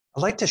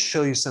I'd like to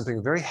show you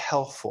something very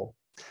helpful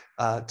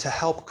to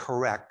help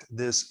correct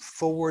this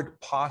forward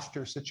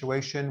posture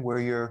situation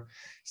where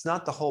it's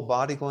not the whole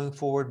body going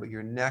forward, but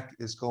your neck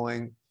is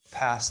going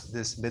past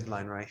this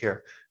midline right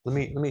here. Let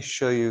me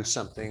show you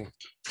something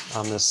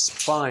on the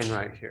spine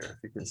right here. If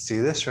you can see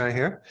this right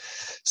here.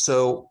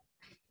 So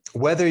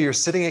whether you're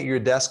sitting at your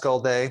desk all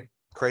day,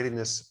 creating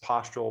this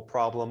postural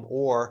problem,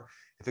 or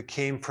if it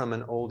came from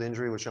an old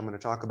injury, which I'm going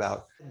to talk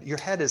about, your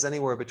head is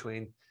anywhere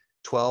between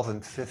 12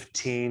 and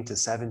 15 to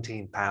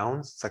 17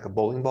 pounds. It's like a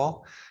bowling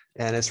ball,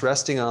 and it's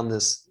resting on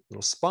this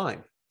little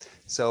spine.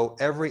 So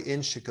every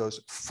inch it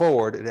goes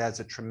forward, it adds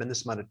a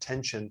tremendous amount of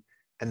tension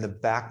in the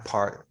back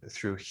part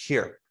through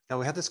here. Now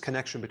we have this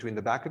connection between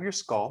the back of your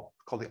skull,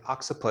 called the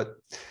occiput,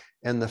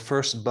 and the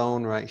first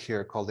bone right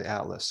here called the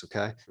atlas,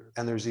 okay?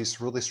 And there's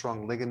these really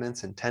strong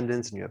ligaments and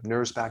tendons, and you have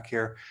nerves back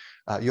here.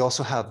 You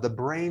also have the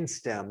brain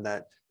stem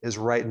that is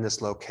right in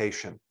this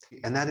location.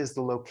 And that is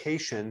the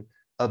location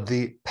of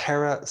the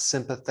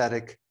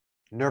parasympathetic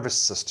nervous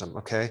system,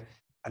 okay?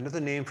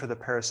 Another name for the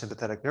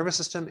parasympathetic nervous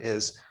system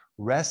is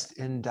rest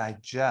and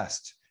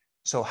digest.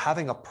 So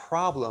having a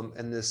problem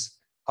in this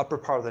upper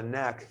part of the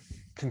neck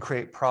can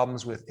create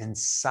problems with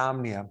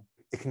insomnia.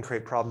 It can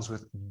create problems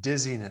with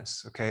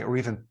dizziness, okay, or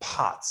even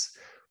POTS,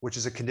 which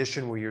is a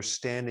condition where you're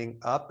standing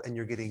up and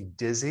you're getting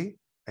dizzy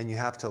and you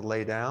have to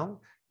lay down.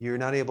 You're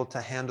not able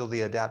to handle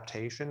the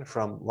adaptation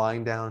from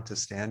lying down to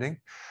standing.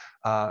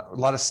 A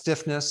lot of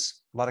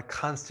stiffness, a lot of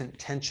constant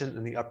tension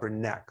in the upper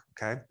neck,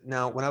 okay?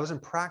 Now, when I was in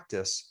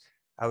practice,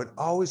 I would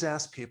always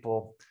ask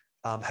people,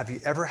 have you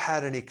ever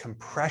had any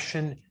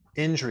compression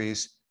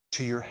injuries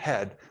to your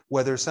head,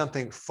 whether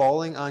something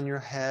falling on your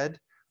head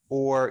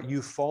or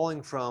you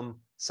falling from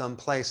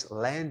someplace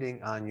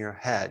landing on your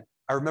head?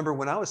 I remember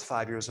when I was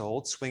 5 years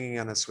old, swinging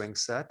on a swing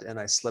set, and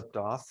I slipped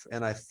off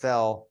and I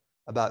fell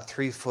about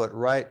 3 foot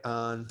right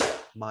on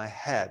my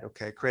head,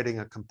 okay, creating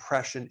a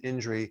compression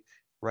injury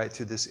right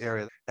through this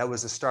area. That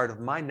was the start of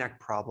my neck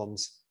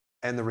problems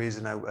and the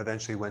reason I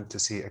eventually went to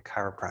see a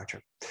chiropractor.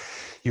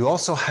 You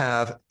also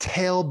have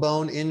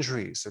tailbone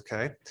injuries,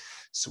 okay?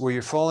 So where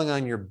you're falling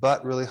on your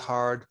butt really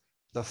hard,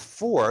 the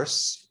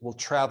force will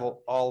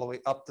travel all the way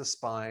up the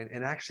spine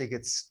and actually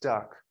get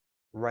stuck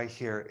right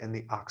here in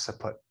the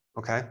occiput,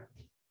 okay?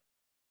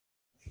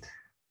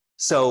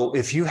 So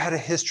if you had a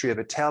history of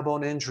a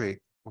tailbone injury,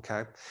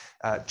 okay,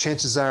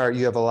 chances are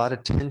you have a lot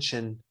of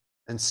tension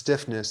and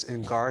stiffness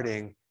in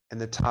guarding in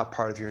the top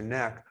part of your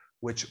neck,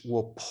 which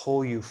will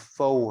pull you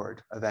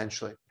forward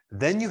eventually.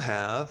 Then you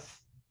have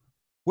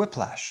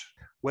whiplash,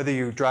 whether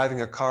you're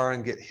driving a car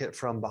and get hit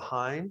from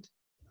behind,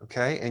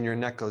 okay, and your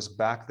neck goes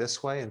back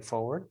this way and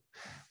forward,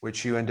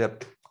 which you end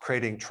up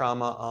creating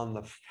trauma on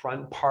the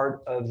front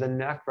part of the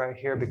neck right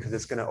here because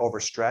it's going to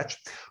overstretch,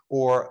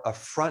 or a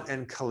front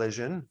end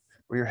collision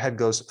where your head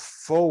goes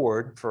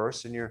forward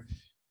first and you're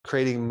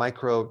creating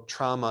micro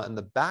trauma in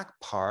the back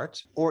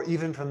part, or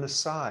even from the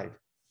side.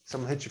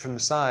 Someone hits you from the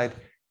side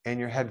and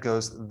your head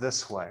goes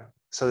this way.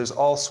 So there's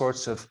all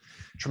sorts of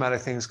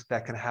traumatic things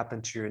that can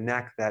happen to your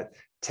neck that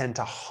tend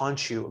to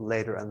haunt you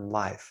later in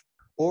life.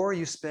 Or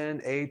you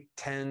spend 8,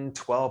 10,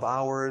 12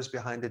 hours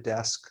behind a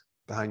desk,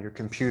 behind your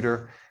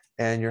computer,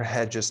 and your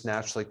head just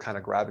naturally kind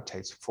of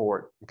gravitates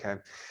forward, okay?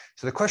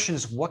 So the question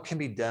is, what can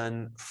be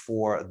done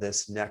for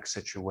this neck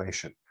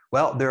situation?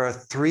 Well, there are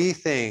 3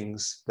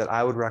 things that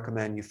I would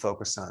recommend you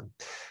focus on.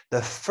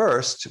 The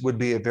first would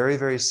be a very,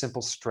 very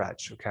simple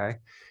stretch, okay?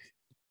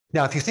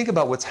 Now, if you think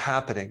about what's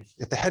happening,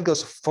 if the head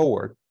goes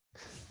forward,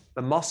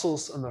 the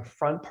muscles on the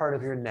front part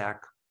of your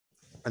neck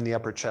and the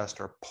upper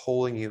chest are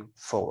pulling you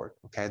forward,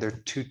 okay? They're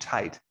too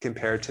tight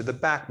compared to the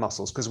back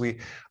muscles because we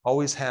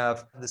always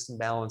have this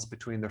imbalance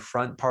between the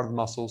front part of the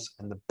muscles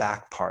and the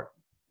back part.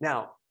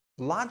 Now,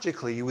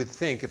 logically, you would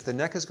think if the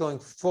neck is going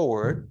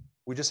forward,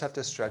 we just have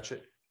to stretch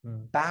it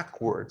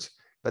backwards,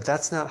 but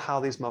that's not how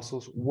these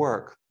muscles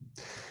work.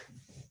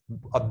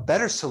 A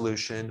better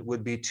solution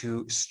would be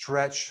to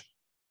stretch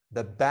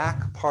the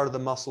back part of the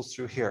muscles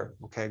through here,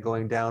 okay,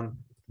 going down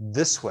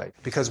this way.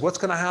 Because what's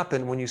going to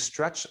happen when you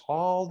stretch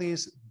all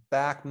these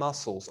back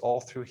muscles all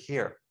through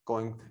here,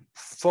 going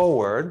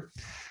forward,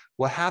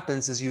 what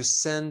happens is you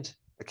send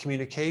a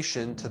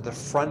communication to the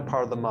front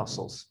part of the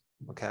muscles,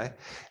 okay?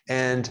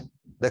 And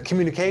the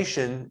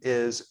communication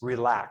is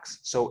relax.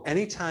 So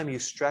anytime you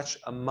stretch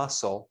a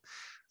muscle,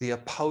 the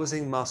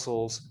opposing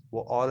muscles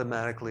will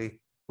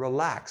automatically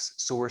relax.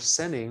 So we're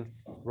sending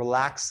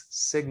relax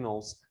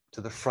signals to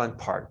the front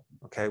part,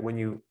 okay, when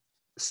you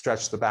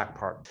stretch the back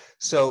part.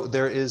 So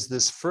there is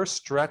this first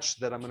stretch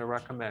that I'm going to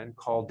recommend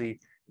called the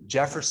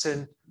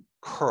Jefferson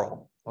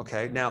curl,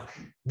 okay? Now,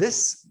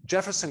 this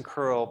Jefferson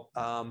curl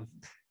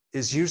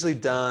is usually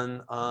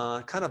done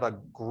kind of a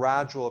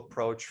gradual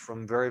approach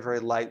from very,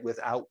 very light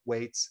without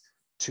weights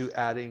to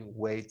adding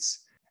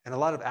weights. And a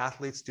lot of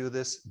athletes do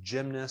this,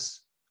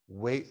 gymnasts,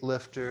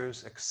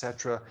 weightlifters,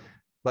 etc.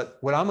 But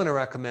what I'm going to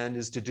recommend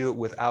is to do it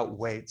without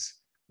weights,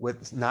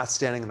 with not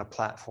standing on a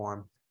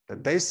platform.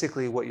 But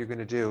basically what you're going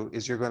to do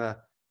is you're going to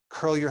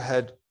curl your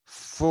head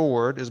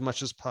forward as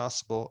much as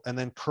possible and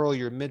then curl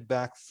your mid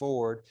back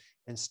forward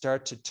and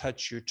start to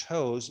touch your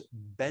toes,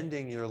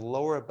 bending your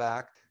lower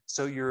back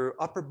so your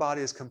upper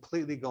body is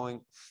completely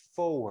going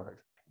forward.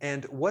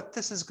 And what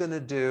this is going to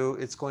do,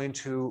 it's going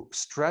to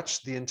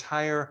stretch the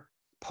entire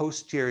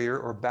posterior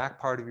or back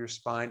part of your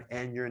spine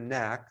and your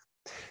neck,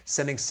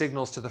 sending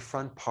signals to the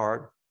front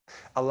part,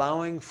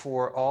 allowing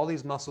for all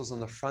these muscles on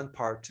the front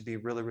part to be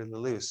really, really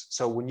loose.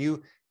 So when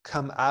you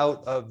come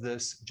out of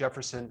this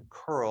Jefferson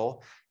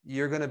curl,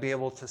 you're going to be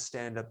able to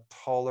stand up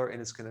taller and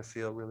it's going to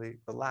feel really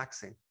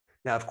relaxing.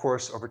 Now, of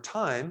course, over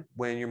time,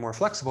 when you're more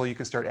flexible, you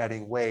can start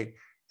adding weight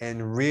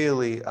and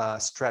really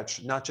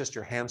stretch not just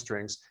your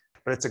hamstrings,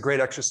 but it's a great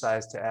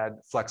exercise to add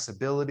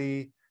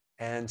flexibility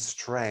and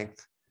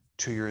strength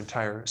to your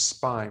entire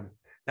spine.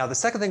 Now, the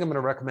second thing I'm going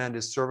to recommend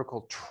is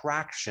cervical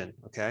traction,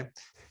 okay?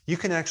 You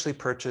can actually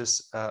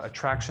purchase a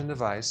traction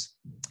device,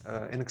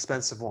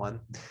 inexpensive one,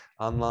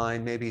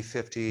 online, maybe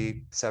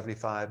 $50,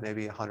 $75,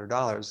 maybe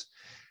 $100,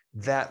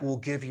 that will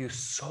give you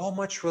so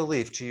much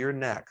relief to your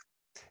neck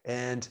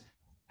and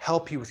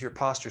help you with your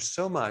posture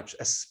so much,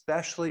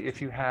 especially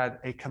if you had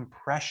a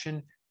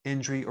compression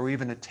injury or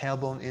even a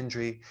tailbone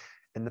injury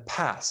in the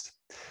past.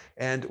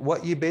 And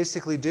what you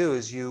basically do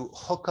is you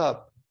hook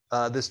up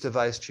this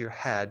device to your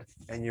head,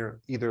 and you're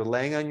either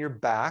laying on your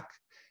back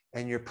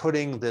and you're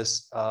putting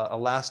this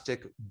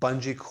elastic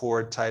bungee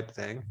cord type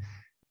thing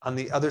on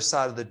the other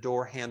side of the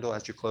door handle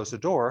as you close the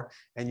door,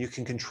 and you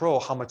can control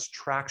how much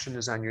traction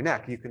is on your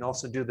neck. You can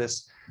also do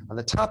this on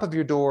the top of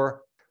your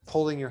door,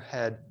 pulling your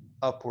head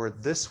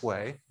upward this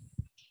way,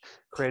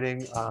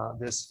 creating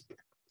this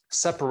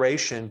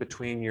separation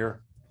between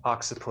your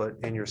occiput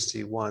and your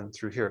C1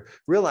 through here.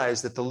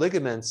 Realize that the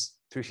ligaments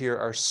through here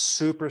are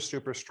super,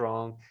 super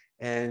strong,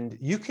 and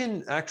you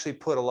can actually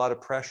put a lot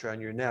of pressure on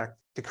your neck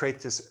to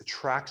create this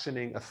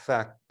tractioning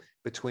effect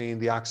between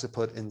the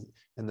occiput and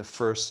the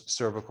first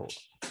cervical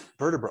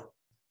vertebra.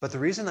 But the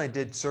reason I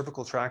did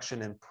cervical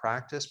traction in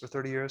practice for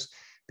 30 years,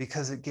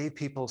 because it gave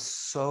people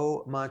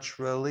so much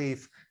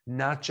relief,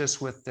 not just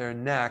with their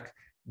neck,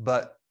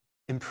 but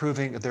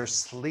improving their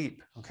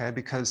sleep, okay?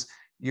 Because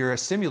you're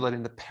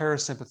stimulating the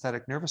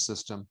parasympathetic nervous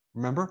system.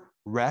 Remember,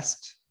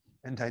 rest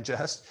and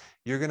digest.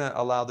 You're going to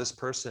allow this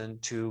person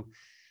to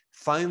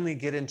finally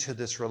get into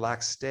this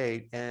relaxed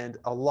state. And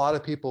a lot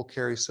of people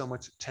carry so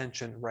much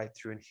tension right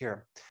through in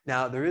here.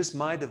 Now, there is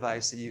my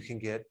device that you can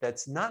get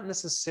that's not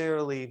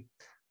necessarily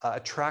a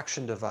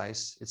traction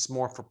device. It's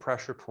more for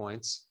pressure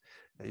points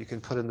that you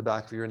can put in the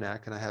back of your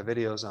neck, and I have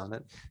videos on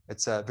it.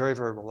 It's very,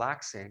 very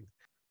relaxing.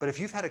 But if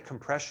you've had a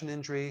compression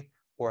injury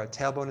or a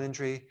tailbone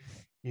injury,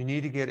 you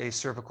need to get a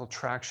cervical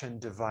traction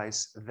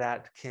device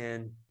that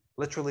can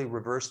literally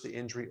reverse the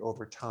injury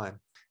over time.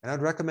 And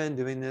I'd recommend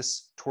doing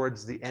this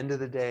towards the end of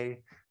the day,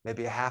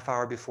 maybe a half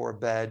hour before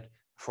bed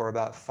for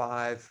about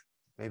 5,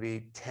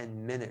 maybe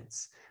 10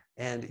 minutes.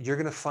 And you're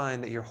going to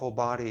find that your whole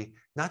body,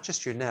 not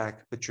just your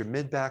neck, but your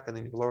mid-back and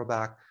then your lower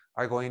back,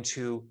 are going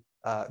to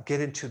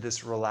get into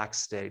this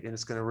relaxed state. And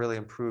it's going to really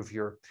improve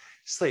your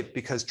sleep,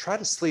 because try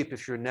to sleep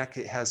if your neck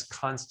has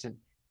constant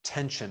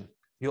tension.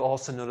 You'll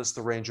also notice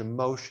the range of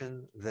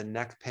motion, the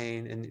neck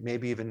pain, and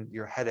maybe even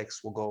your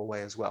headaches will go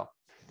away as well.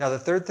 Now, the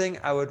third thing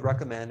I would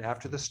recommend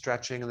after the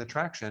stretching and the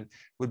traction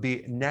would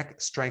be neck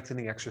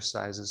strengthening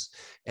exercises.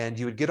 And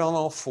you would get on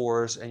all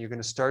fours and you're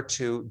going to start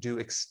to do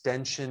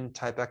extension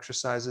type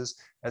exercises,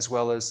 as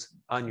well as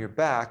on your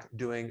back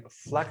doing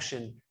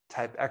flexion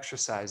type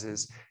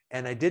exercises.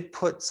 And I did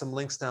put some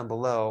links down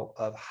below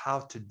of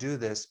how to do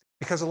this,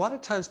 because a lot of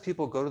times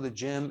people go to the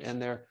gym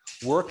and they're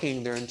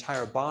working their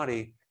entire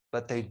body,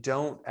 but they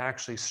don't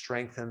actually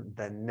strengthen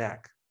the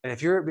neck. And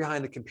if you're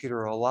behind the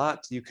computer a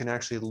lot, you can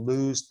actually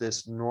lose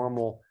this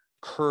normal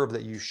curve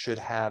that you should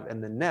have in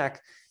the neck.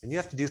 And you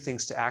have to do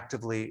things to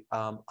actively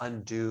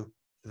undo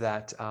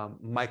that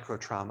micro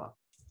trauma.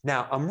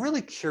 Now, I'm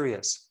really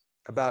curious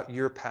about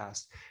your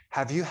past.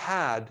 Have you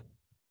had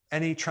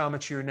any trauma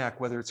to your neck,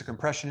 whether it's a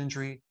compression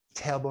injury,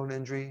 tailbone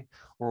injury,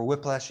 or a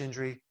whiplash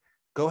injury?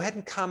 Go ahead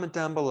and comment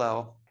down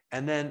below.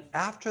 And then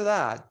after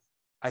that,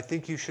 I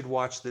think you should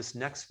watch this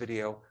next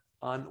video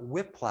on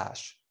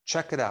whiplash.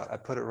 Check it out. I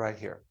put it right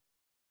here.